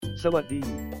สวัสดี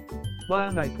ว่า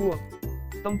ไงพวก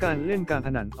ต้องการเล่นการพ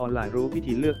นันออนไลน์รู้วิ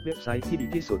ธีเลือกเว็บไซต์ที่ดี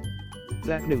ที่สุดแ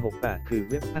รก168คือ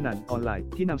เว็บพนันออนไลน์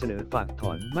ที่นำเสนอฝากถ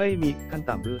อนไม่มีขั้น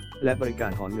ต่ำและบริกา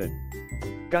รถอนเงิน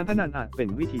การพนันอาจเป็น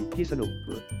วิธีที่สนุก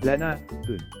และน่า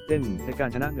ตื่นเต้นในการ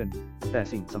ชนะเงินแต่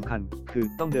สิ่งสำคัญคือ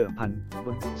ต้องเดิมพันบ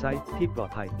นไซต์ที่ปลอด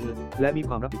ภัยและมีค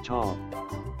วามรับผิดชอบ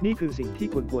นี่คือสิ่งที่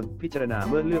คุณควรพิจารณา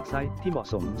เมื่อเลือกไซต์ที่เหมาะ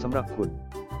สมสำหรับคุณ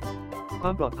คว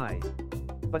ามปลอดภัย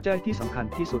ปัจจัยที่สำคัญ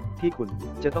ที่สุดที่คุณ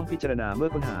จะต้องพิจารณาเมื่อ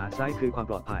ค้นหาไซต์คือความ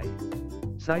ปลอดภัย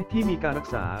ไซต์ที่มีการรัก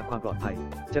ษาความปลอดภัย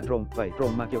จะตรงไปตร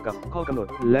งมาเกี่ยวกับข้อกำหนด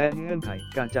และเงื่อนไข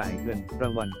การจ่ายเงินรา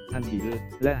งวัลทันที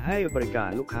และให้บริการ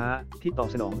ลูกค้าที่ตอบ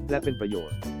สนองและเป็นประโยช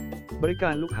น์บริกา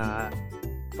รลูกค้า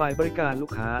ฝ่ายบริการลู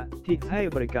กค้าที่ให้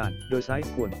บริการโดยไซต์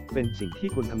ควรเป็นสิ่งที่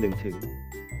คุณคำนึงถึง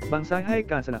บางไซต์ให้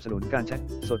การสนับสนุนการแชท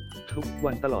สดทุก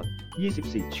วันตลอด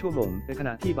 24 ชั่วโมงในขณ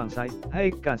ะที่บางไซต์ให้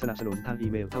การสนับสนุนทางอี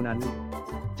เมลเท่านั้น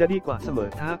จะดีกว่าเสมอ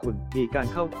ถ้าคุณมีการ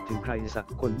เข้าถึงใครสัก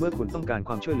คนเมื่อคุณต้องการค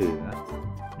วามช่วยเหลือ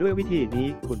ด้วยวิธีนี้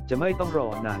คุณจะไม่ต้องรอ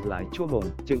นานหลายชั่วโมง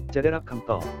จึงจะได้รับคำ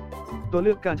ตอบตัวเ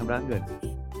ลือกการชำระเงิน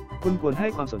คุณควรให้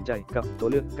ความสนใจกับตัว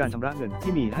เลือกการชำระเงิน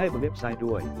ที่มีให้บนเว็บไซต์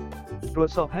ด้วยตรวจ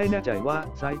สอบให้แน่ใจว่า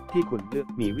ไซต์ที่คุณเลือก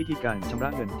มีวิธีการชำระ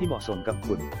เงินที่เหมาะสมกับ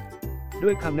คุณด้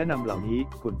วยคำแนะนำเหล่านี้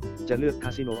คุณจะเลือกค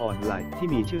าสิโนออนไลน์ที่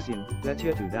มีชื่อเสียงและเชื่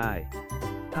อถือได้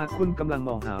หากคุณกำลังม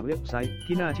องหาเว็บไซต์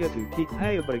ที่น่าเชื่อถือที่ใ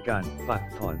ห้บริการฝาก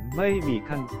ถอนไม่มี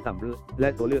ขั้นต่ำและ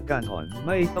ตัวเลือกการถอนไ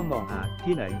ม่ต้องมองหา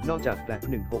ที่ไหนนอกจากแบล็ก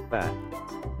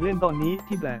168เล่นตอนนี้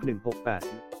ที่แบล็ก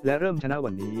168และเริ่มชนะ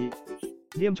วันนี้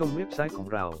เยี่ยมชมเว็บไซต์ของ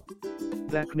เรา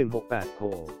แบล็ก168โค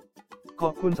ขอ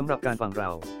บคุณสำหรับการฟังเรา